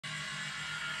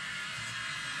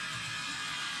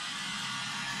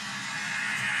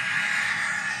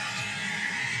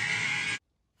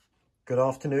Good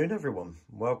afternoon everyone,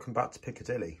 welcome back to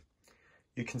Piccadilly.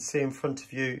 You can see in front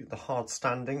of you the hard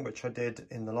standing which I did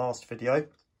in the last video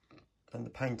and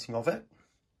the painting of it.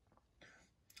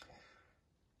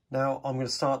 Now I'm going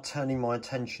to start turning my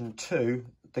attention to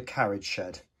the carriage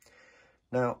shed.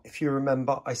 Now if you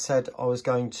remember, I said I was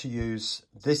going to use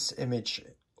this image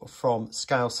from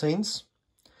Scale Scenes,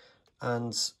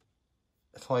 and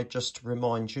if I just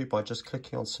remind you by just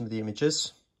clicking on some of the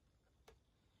images,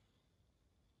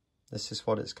 this is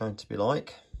what it's going to be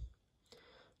like.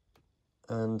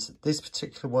 And this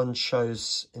particular one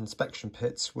shows inspection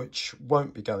pits, which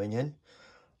won't be going in.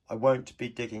 I won't be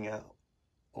digging out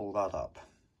all that up.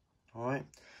 All right.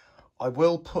 I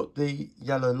will put the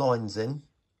yellow lines in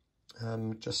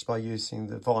just by using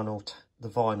the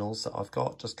vinyls that I've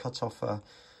got. Just cut off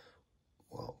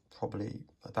probably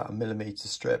about a millimetre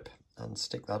strip and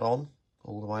stick that on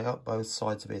all the way up both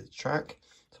sides of the track.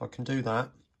 So I can do that.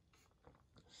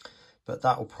 But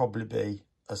that will probably be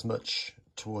as much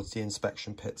towards the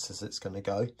inspection pits as it's going to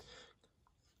go.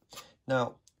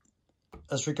 Now,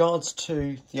 as regards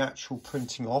to the actual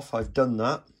printing off, I've done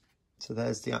that. So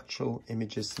there's the actual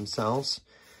images themselves.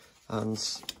 And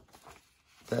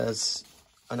there's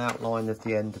an outline of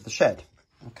the end of the shed.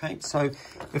 Okay, so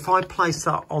if I place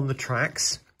that on the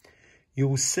tracks,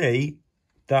 you'll see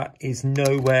that is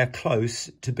nowhere close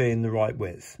to being the right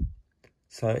width.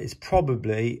 So it's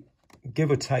probably,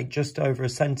 give or take, just over 1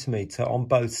 centimetre on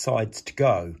both sides to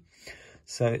go.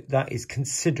 So that is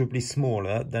considerably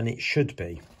smaller than it should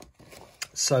be.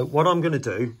 So what I'm going to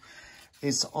do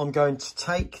is I'm going to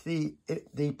take the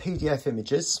PDF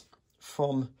images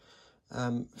from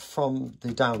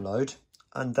the download,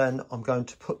 and then I'm going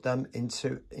to put them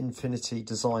into Infinity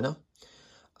Designer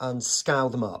and scale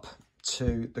them up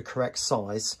to the correct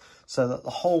size so that the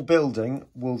whole building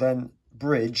will then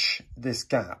bridge this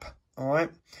gap. All right.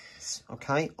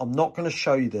 Okay, I'm not going to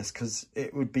show you this because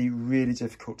it would be really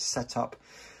difficult to set up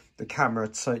the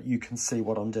camera so you can see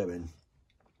what I'm doing.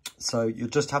 So you'll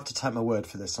just have to take my word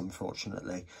for this,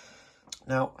 unfortunately.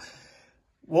 Now,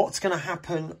 what's going to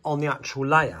happen on the actual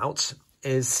layout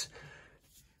is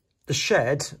the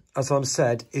shed, as I've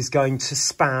said, is going to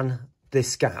span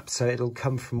this gap. So it'll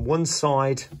come from one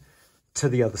side to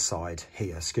the other side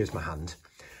here, excuse my hand.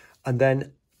 And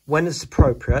then when it's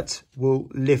appropriate, we'll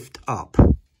lift up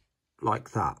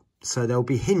like that. So there'll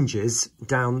be hinges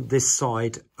down this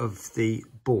side of the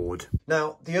board.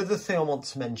 Now, the other thing I want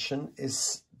to mention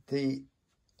is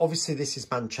obviously this is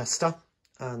Manchester.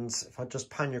 And if I just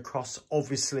pan you across,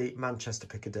 obviously Manchester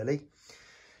Piccadilly.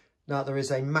 Now there is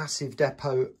a massive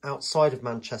depot outside of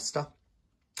Manchester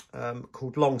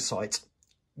called Longsight,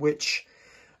 which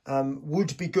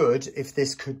would be good if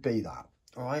this could be that.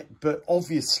 All right. But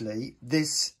obviously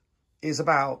this is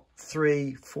about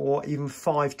 3, 4, even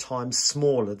 5 times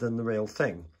smaller than the real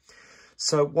thing.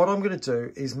 So what I'm going to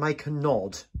do is make a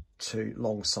nod to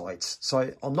Longsight.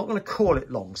 So I'm not going to call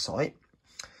it Longsight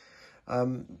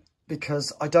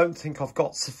because I don't think I've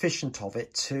got sufficient of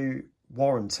it to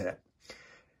warrant it,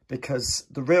 because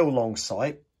the real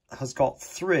Longsight has got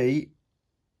 3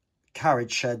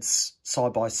 carriage sheds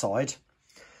side by side.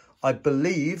 I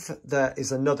believe there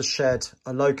is another shed,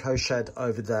 a loco shed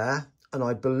over there. And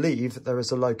I believe there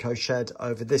is a loco shed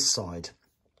over this side.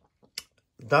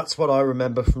 That's what I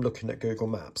remember from looking at Google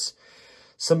Maps.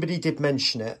 Somebody did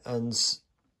mention it, and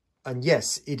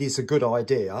yes, it is a good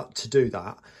idea to do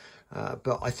that.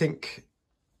 But I think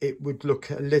it would look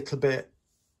a little bit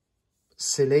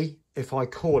silly if I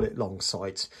call it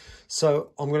Longsight.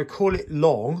 So I'm going to call it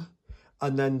Long,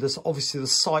 and then there's obviously the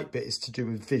sight bit is to do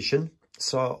with vision.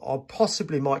 So I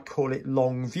possibly might call it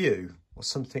Long View or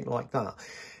something like that.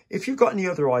 If you've got any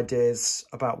other ideas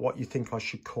about what you think I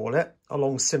should call it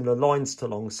along similar lines to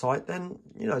Longsight, then,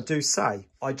 you know, do say.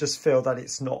 I just feel that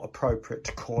it's not appropriate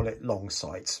to call it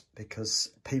Longsight because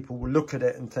people will look at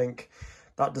it and think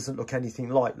that doesn't look anything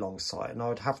like Longsight, and I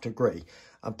would have to agree,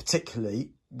 and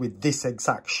particularly with this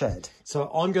exact shed. So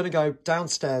I'm going to go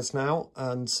downstairs now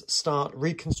and start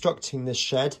reconstructing this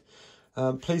shed.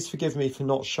 Please forgive me for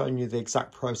not showing you the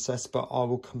exact process, but I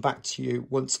will come back to you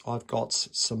once I've got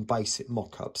some basic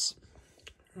mock-ups.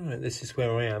 Right, this is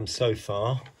where I am so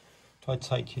far. If I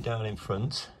take you down in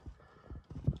front.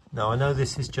 Now, I know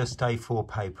this is just A4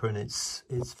 paper and it's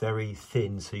very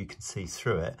thin so you can see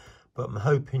through it, but I'm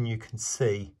hoping you can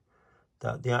see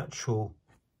that the actual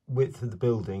width of the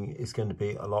building is going to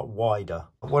be a lot wider.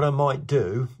 What I might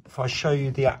do, if I show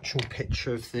you the actual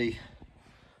picture of the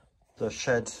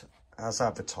shed as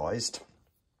advertised,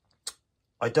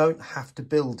 I don't have to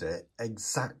build it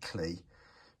exactly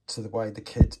to the way the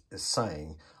kit is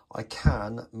saying. I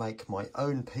can make my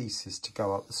own pieces to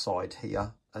go up the side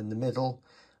here in the middle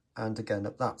and again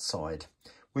up that side,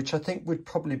 which I think would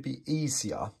probably be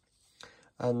easier.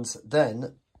 And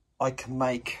then I can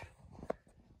make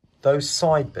those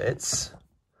side bits,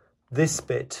 this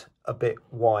bit a bit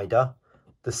wider,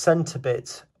 the centre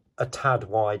bit a tad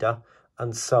wider,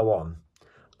 and so on.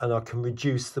 And I can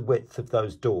reduce the width of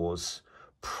those doors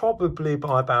probably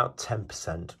by about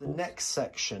 10%. The next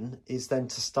section is then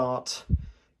to start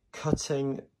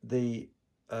cutting the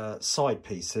side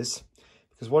pieces,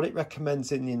 because what it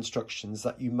recommends in the instructions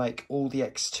that you make all the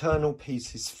external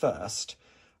pieces first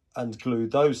and glue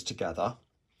those together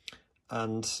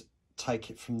and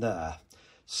take it from there.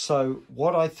 So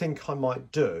what I think I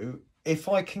might do, if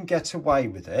I can get away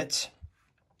with it,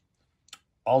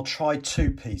 I'll try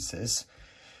 2 pieces,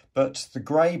 but the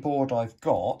grey board I've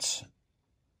got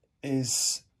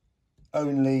is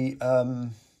only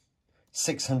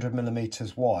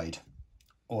 600mm wide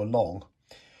or long,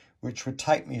 which would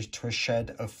take me to a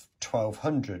shed of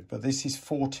 1200, but this is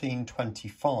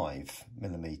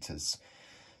 1425mm.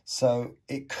 So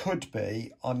it could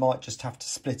be I might just have to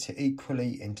split it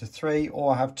equally into 3,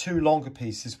 or have 2 longer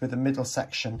pieces with a middle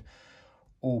section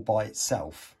all by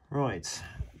itself. Right,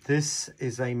 this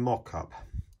is a mock-up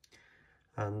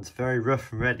and very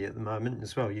rough and ready at the moment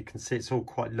as well. You can see it's all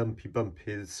quite lumpy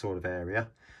bumpy, this sort of area,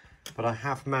 but I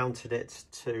have mounted it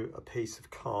to a piece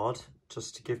of card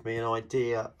just to give me an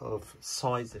idea of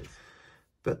sizes.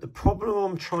 But the problem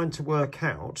I'm trying to work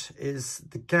out is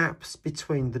the gaps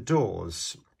between the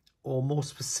doors, or more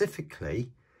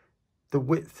specifically, the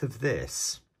width of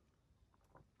this.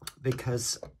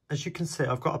 Because as you can see,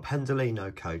 I've got a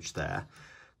Pendolino coach there.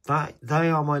 They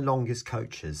are my longest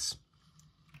coaches.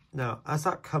 Now, as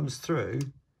that comes through,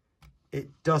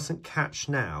 it doesn't catch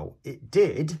now. It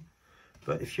did,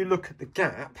 but if you look at the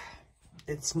gap,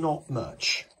 it's not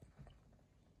much.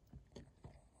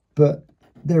 But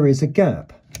there is a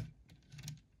gap.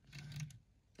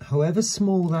 However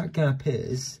small that gap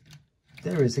is,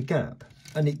 there is a gap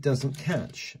and it doesn't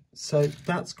catch. So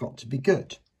that's got to be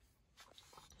good.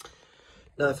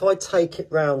 Now, if I take it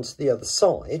round to the other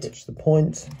side, it's the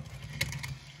point,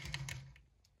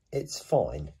 it's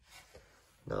fine.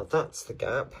 Now that's the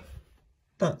gap,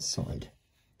 that side.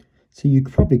 So you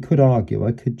probably could argue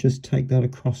I could just take that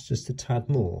across just a tad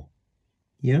more.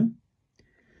 Yeah?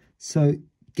 So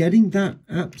getting that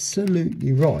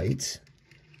absolutely right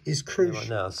is crucial. Right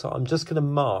now, so I'm just going to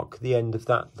mark the end of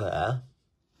that there,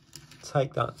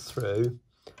 take that through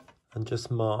and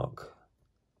just mark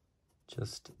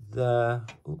just there,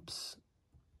 oops,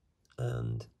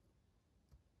 and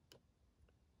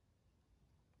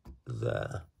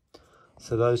there.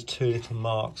 So those 2 little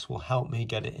marks will help me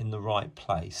get it in the right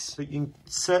place. But you can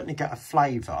certainly get a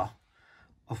flavour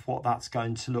of what that's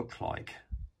going to look like,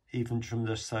 even from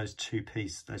just those 2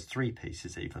 pieces, those 3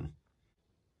 pieces even.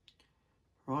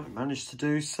 Right, managed to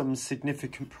do some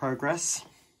significant progress.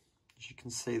 As you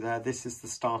can see there, this is the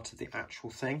start of the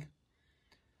actual thing.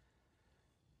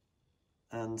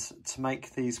 And to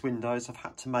make these windows, I've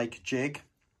had to make a jig,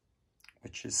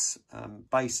 which is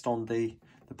based on the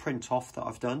print off that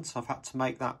I've done. So I've had to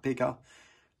make that bigger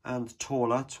and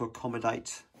taller to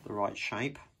accommodate the right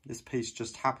shape. This piece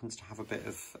just happens to have a bit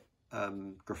of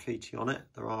graffiti on it.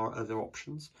 There are other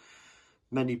options,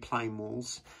 many plain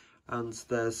walls, and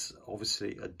there's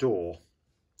obviously a door.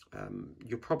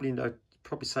 You'll probably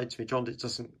say to me, John,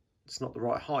 it's not the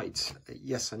right height.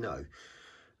 Yes, I know.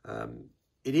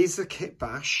 It is a kit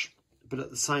bash, but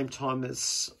at the same time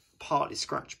it's partly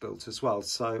scratch built as well.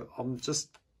 So I'm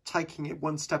just taking it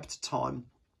one step at a time,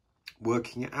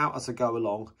 working it out as I go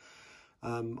along.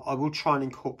 I will try and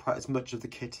incorporate as much of the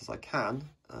kit as I can,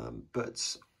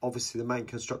 but obviously the main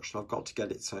construction, I've got to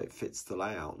get it so it fits the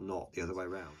layout, not the other way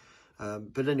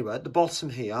around. But anyway, at the bottom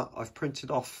here, I've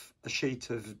printed off a sheet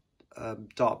of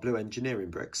dark blue engineering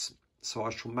bricks, so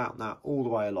I shall mount that all the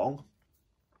way along.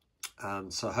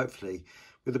 So hopefully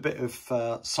with a bit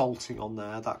of salting on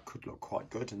there, that could look quite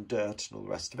good, and dirt and all the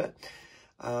rest of it.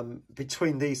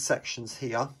 Between these sections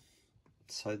here,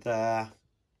 so there,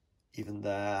 even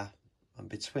there, and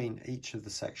between each of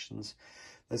the sections,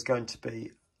 there's going to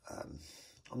be,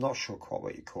 I'm not sure quite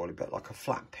what you call it, but like a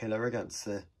flat pillar against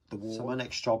the wall. So my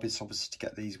next job is obviously to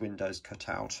get these windows cut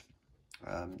out.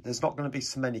 There's not going to be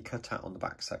so many cut out on the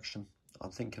back section. I'm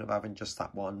thinking of having just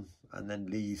that one, and then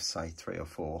leave, say, 3 or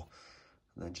 4,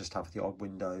 and then just have the odd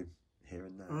window here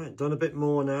and there. All right, done a bit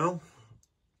more now.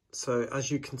 So as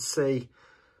you can see,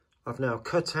 I've now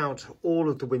cut out all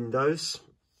of the windows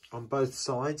on both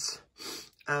sides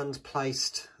and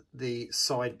placed the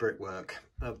side brickwork.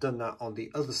 I've done that on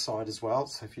the other side as well,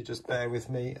 so if you just bear with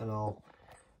me and I'll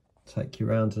take you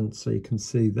around and so you can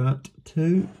see that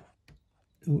too.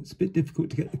 Oh, it's a bit difficult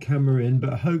to get the camera in,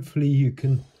 but hopefully you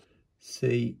can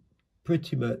see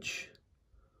pretty much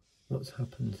what's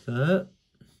happened there.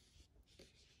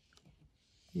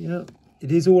 Yeah,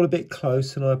 it is all a bit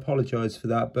close, and I apologise for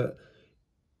that, but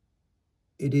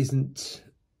it isn't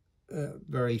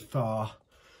very far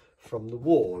from the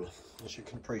wall, as you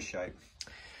can appreciate.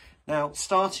 Now,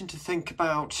 starting to think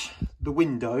about the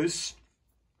windows,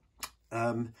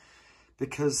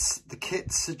 because the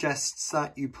kit suggests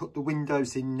that you put the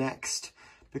windows in next,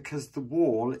 because the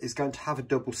wall is going to have a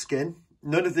double skin.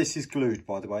 None of this is glued,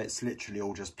 by the way, it's literally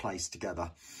all just placed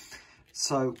together.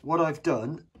 So what I've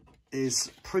done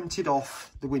is printed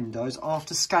off the windows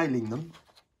after scaling them,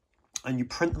 and you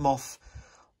print them off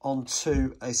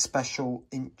onto a special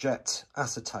inkjet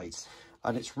acetate,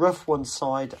 and it's rough one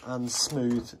side and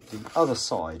smooth the other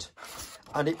side,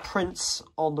 and it prints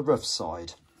on the rough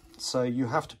side. So you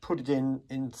have to put it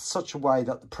in such a way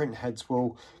that the print heads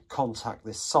will contact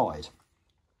this side.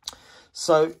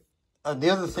 So, and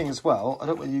the other thing as well, I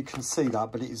don't know whether you can see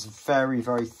that, but it is very,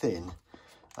 very thin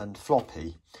and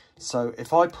floppy. So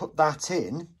if I put that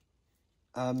in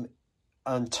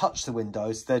and touch the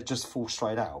windows, they'd just fall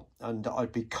straight out, and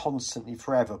I'd be constantly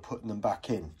forever putting them back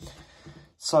in.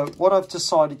 So what I've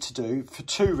decided to do, for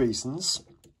two reasons,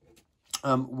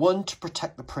 one, to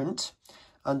protect the print,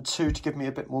 and two, to give me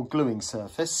a bit more gluing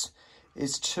surface,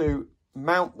 is to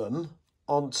mount them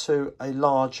onto a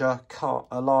larger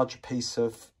piece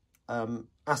of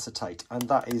acetate, and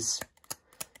that is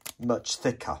much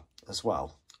thicker as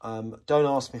well. Don't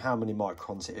ask me how many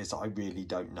microns it is, I really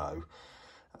don't know.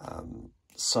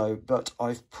 But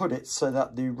I've put it so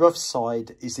that the rough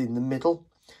side is in the middle,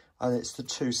 and it's the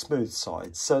two smooth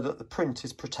sides, so that the print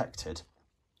is protected.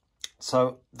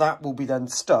 So that will be then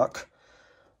stuck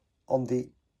on the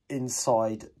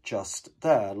inside just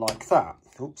there, like that.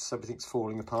 Oops, everything's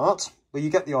falling apart. Well, you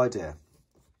get the idea.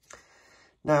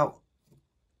 Now,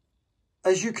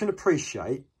 as you can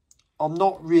appreciate, I'm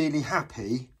not really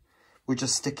happy with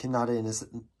just sticking that in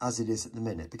as it is at the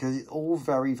minute, because it's all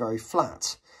very, very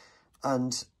flat.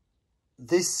 And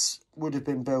this would have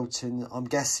been built in, I'm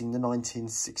guessing, the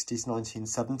 1960s,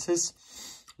 1970s,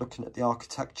 looking at the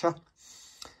architecture.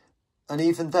 And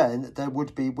even then, there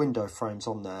would be window frames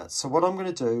on there. So what I'm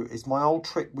going to do is my old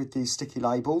trick with these sticky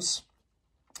labels,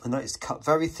 and that is to cut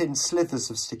very thin slithers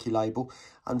of sticky label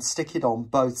and stick it on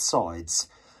both sides.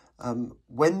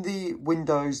 When the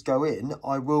windows go in,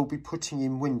 I will be putting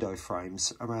in window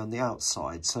frames around the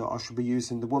outside. So I shall be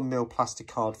using the 1mm plastic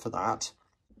card for that.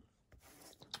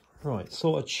 Right,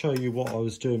 thought I'd show you what I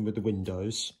was doing with the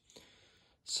windows.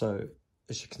 So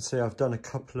as you can see, I've done a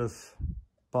couple of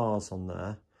bars on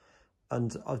there,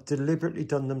 and I've deliberately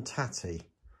done them tatty,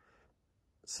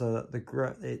 so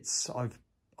that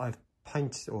I've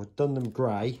painted or done them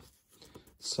grey.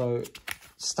 So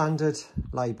standard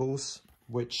labels,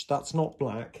 which that's not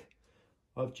black,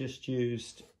 I've just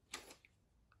used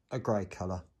a grey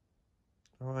colour.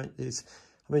 All right, these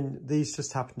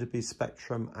just happen to be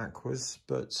Spectrum Aquas,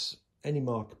 but any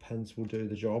marker pens will do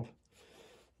the job.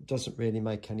 It doesn't really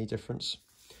make any difference.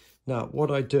 Now,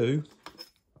 what I do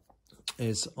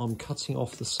is I'm cutting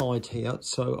off the side here,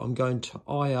 so I'm going to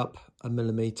eye up 1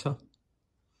 millimetre.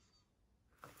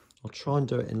 I'll try and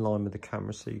do it in line with the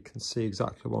camera so you can see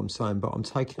exactly what I'm saying, but I'm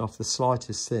taking off the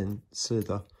slightest thin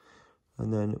slither,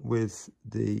 and then with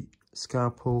the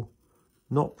scalpel,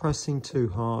 not pressing too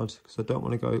hard because I don't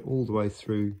want to go all the way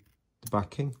through the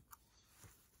backing,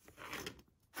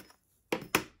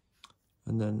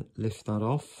 and then lift that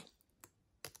off.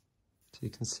 So you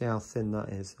can see how thin that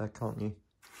is there, can't you?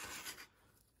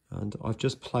 And I've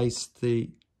just placed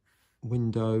the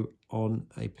window on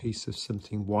a piece of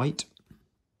something white,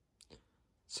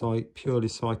 purely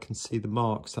so I can see the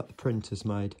marks that the print has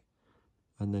made,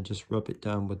 and then just rub it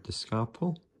down with the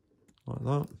scalpel like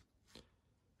that.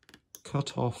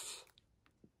 Cut off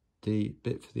the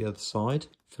bit for the other side,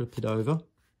 flip it over.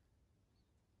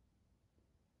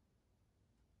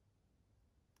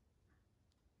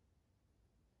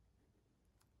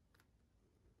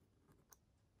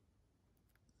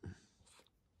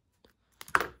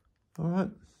 All right.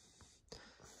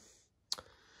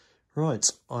 Right,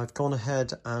 I've gone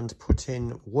ahead and put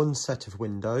in one set of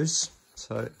windows.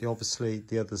 So obviously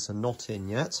the others are not in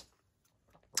yet.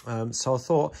 So I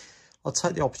thought I'll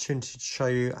take the opportunity to show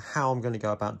you how I'm going to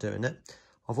go about doing it.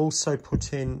 I've also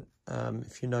put in,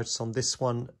 if you notice on this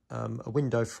one, a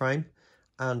window frame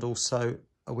and also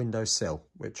a window sill,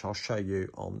 which I'll show you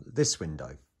on this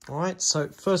window. All right, so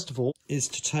first of all is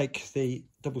to take the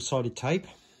double-sided tape.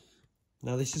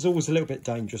 Now, this is always a little bit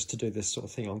dangerous to do this sort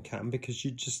of thing on cam, because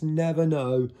you just never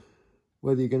know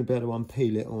whether you're going to be able to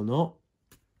unpeel it or not.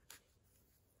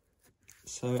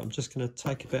 So I'm just going to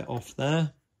take a bit off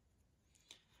there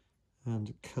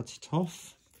and cut it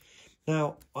off.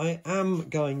 Now I am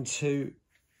going to,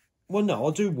 well no,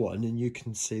 I'll do one and you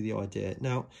can see the idea.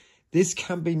 Now this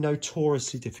can be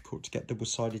notoriously difficult to get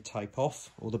double-sided tape off,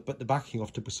 or the backing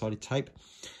off double-sided tape.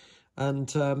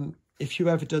 And if you've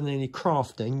ever done any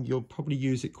crafting, you'll probably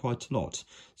use it quite a lot.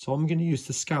 So I'm going to use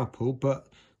the scalpel, but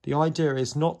the idea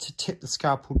is not to tip the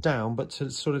scalpel down, but to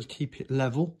sort of keep it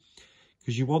level,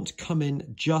 because you want to come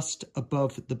in just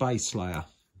above the base layer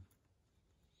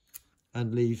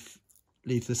and leave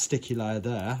the sticky layer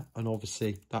there, and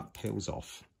obviously that peels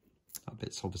off. That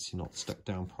bit's obviously not stuck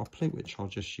down properly, which I'll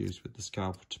just use with the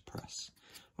scalpel to press.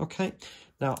 Okay,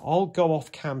 now I'll go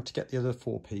off cam to get the other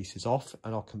 4 pieces off,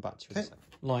 and I'll come back to you in a second.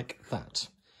 Like that.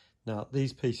 Now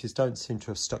these pieces don't seem to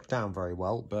have stuck down very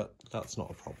well, but that's not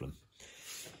a problem.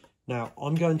 Now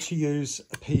I'm going to use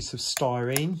a piece of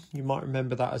styrene. You might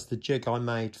remember that as the jig I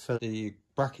made for the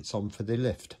brackets on for the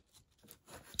lift.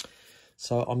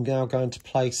 So I'm now going to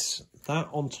place that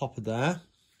on top of there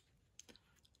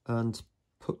and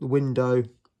put the window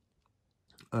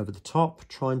over the top,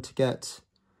 trying to get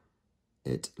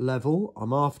it level.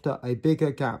 I'm after a bigger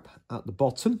gap at the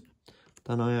bottom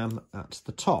than I am at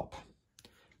the top,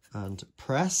 and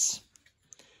press.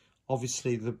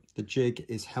 Obviously the jig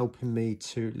is helping me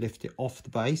to lift it off the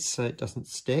base so it doesn't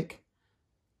stick.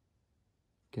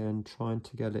 Again, trying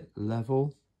to get it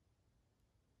level.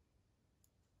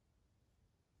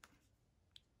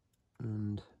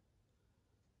 And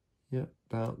yeah,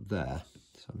 about there.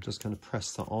 So I'm just going to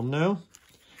press that on now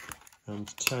and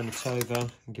turn it over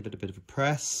and give it a bit of a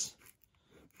press.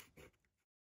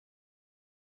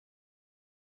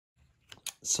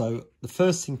 So the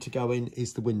first thing to go in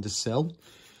is the windowsill.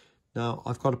 Now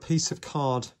I've got a piece of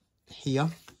card here,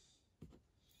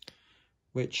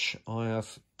 which I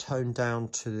have toned down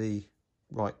to the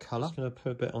right colour. I'm going to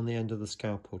put a bit on the end of the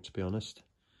scalpel, to be honest,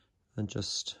 and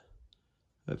just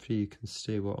hopefully you can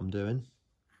see what I'm doing.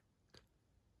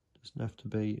 Doesn't have to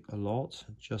be a lot,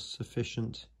 just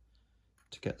sufficient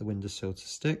to get the windowsill to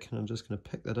stick. And I'm just going to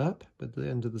pick that up with the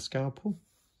end of the scalpel.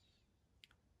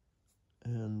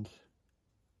 And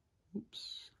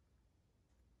oops.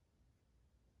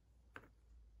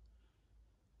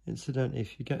 Incidentally,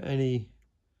 if you get any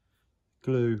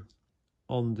glue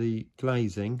on the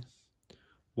glazing,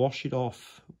 wash it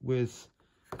off with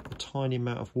a tiny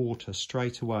amount of water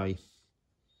straight away,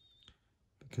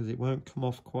 because it won't come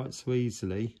off quite so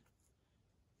easily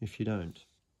if you don't.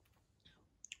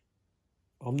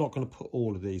 I'm not going to put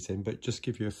all of these in, but just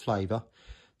give you a flavour.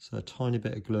 So a tiny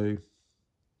bit of glue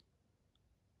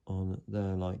on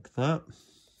there like that.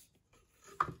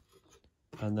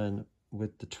 And then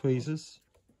with the tweezers.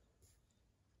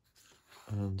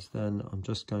 And then I'm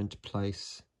just going to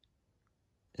place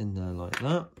in there like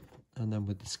that. And then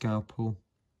with the scalpel,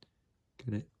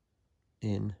 get it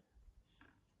in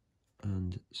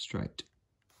and straight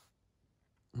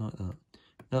like that.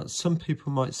 Now some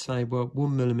people might say, well,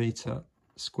 1mm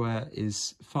square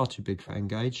is far too big for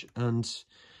N-gauge, and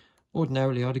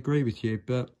ordinarily I'd agree with you,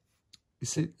 but you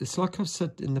see, it's like I've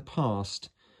said in the past,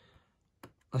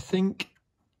 I think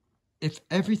if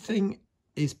everything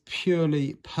is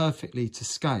purely perfectly to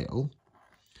scale,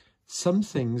 some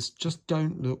things just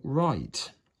don't look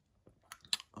right.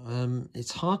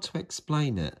 It's hard to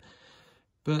explain it,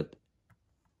 but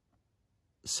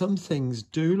some things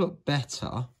do look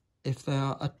better if they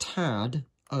are a tad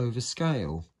over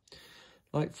scale.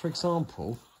 Like, for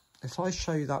example, if I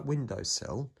show you that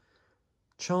windowsill,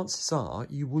 chances are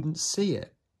you wouldn't see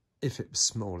it if it was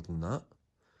smaller than that.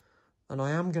 And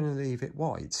I am going to leave it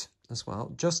white as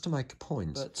well, just to make a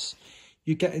point. But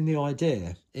you're getting the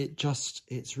idea.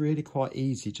 It's really quite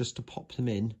easy just to pop them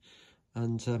in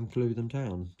and glue them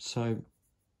down. So,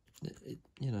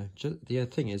 you know, the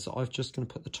thing is, I'm just going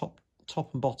to put the top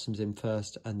and bottoms in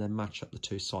first, and then match up the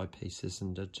 2 side pieces,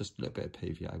 and just a little bit of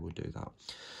PVA will do that.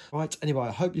 Right, anyway,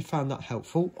 I hope you found that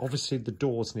helpful. Obviously the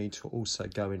doors need to also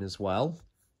go in as well,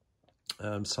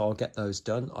 so I'll get those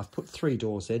done. I've put 3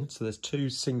 doors in, so there's 2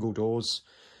 single doors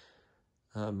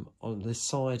on this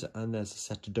side, and there's a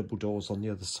set of double doors on the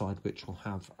other side, which will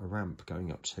have a ramp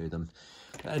going up to them.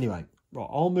 But anyway, right,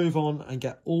 I'll move on and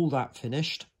get all that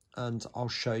finished, and I'll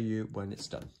show you when it's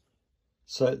done.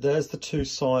 So there's the 2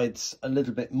 sides a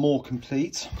little bit more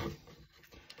complete.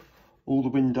 All the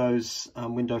windows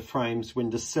and window frames,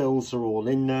 window sills are all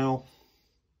in now.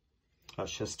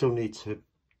 Actually, I still need to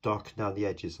darken down the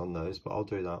edges on those, but I'll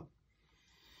do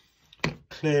that.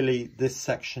 Clearly this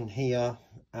section here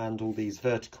and all these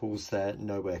verticals, they're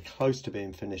nowhere close to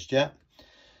being finished yet.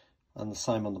 And the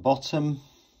same on the bottom.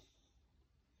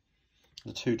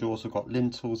 The two doors have got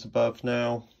lintels above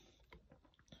now.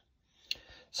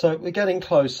 So we're getting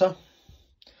closer,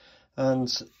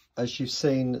 and as you've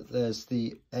seen, there's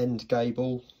the end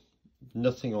gable,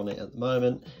 nothing on it at the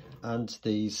moment, and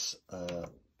these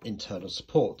internal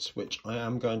supports, which I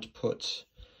am going to put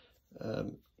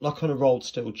like on a rolled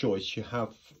steel joist you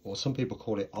have, or some people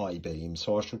call it I-beam,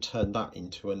 so I shall turn that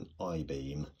into an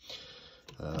I-beam.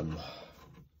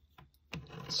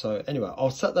 So anyway,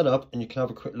 I'll set that up and you can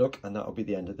have a quick look, and that will be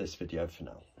the end of this video for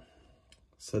now.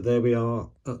 So there we are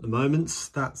at the moment.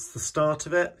 That's the start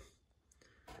of it.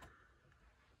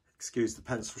 Excuse the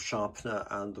pencil sharpener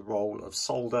and the roll of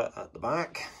solder at the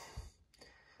back.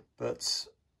 But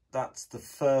that's the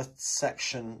first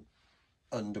section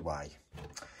underway.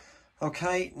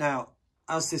 Okay, now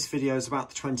as this video is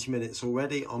about 20 minutes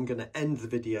already, I'm going to end the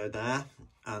video there,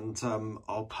 and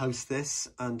I'll post this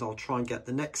and I'll try and get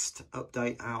the next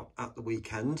update out at the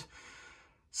weekend.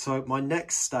 So my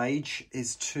next stage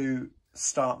is to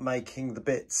start making the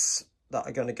bits that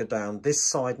are going to go down this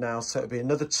side now. So it'll be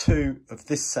another 2 of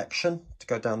this section to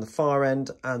go down the far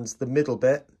end, and the middle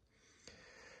bit,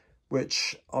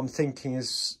 which I'm thinking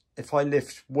is, if I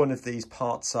lift one of these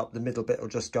parts up, the middle bit will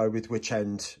just go with which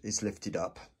end is lifted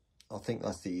up. I think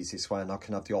that's the easiest way, and I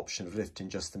can have the option of lifting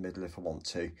just the middle if I want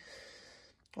to.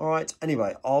 All right,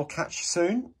 anyway, I'll catch you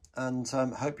soon, and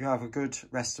hope you have a good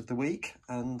rest of the week,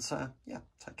 and yeah,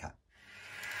 take care.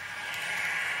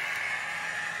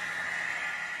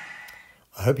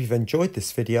 I hope you've enjoyed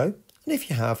this video, and if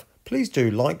you have, please do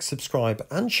like, subscribe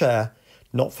and share,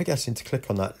 not forgetting to click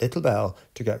on that little bell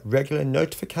to get regular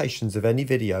notifications of any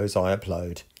videos I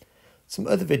upload. Some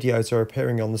other videos are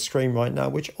appearing on the screen right now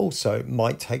which also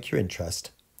might take your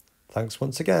interest. Thanks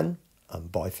once again,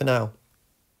 and bye for now.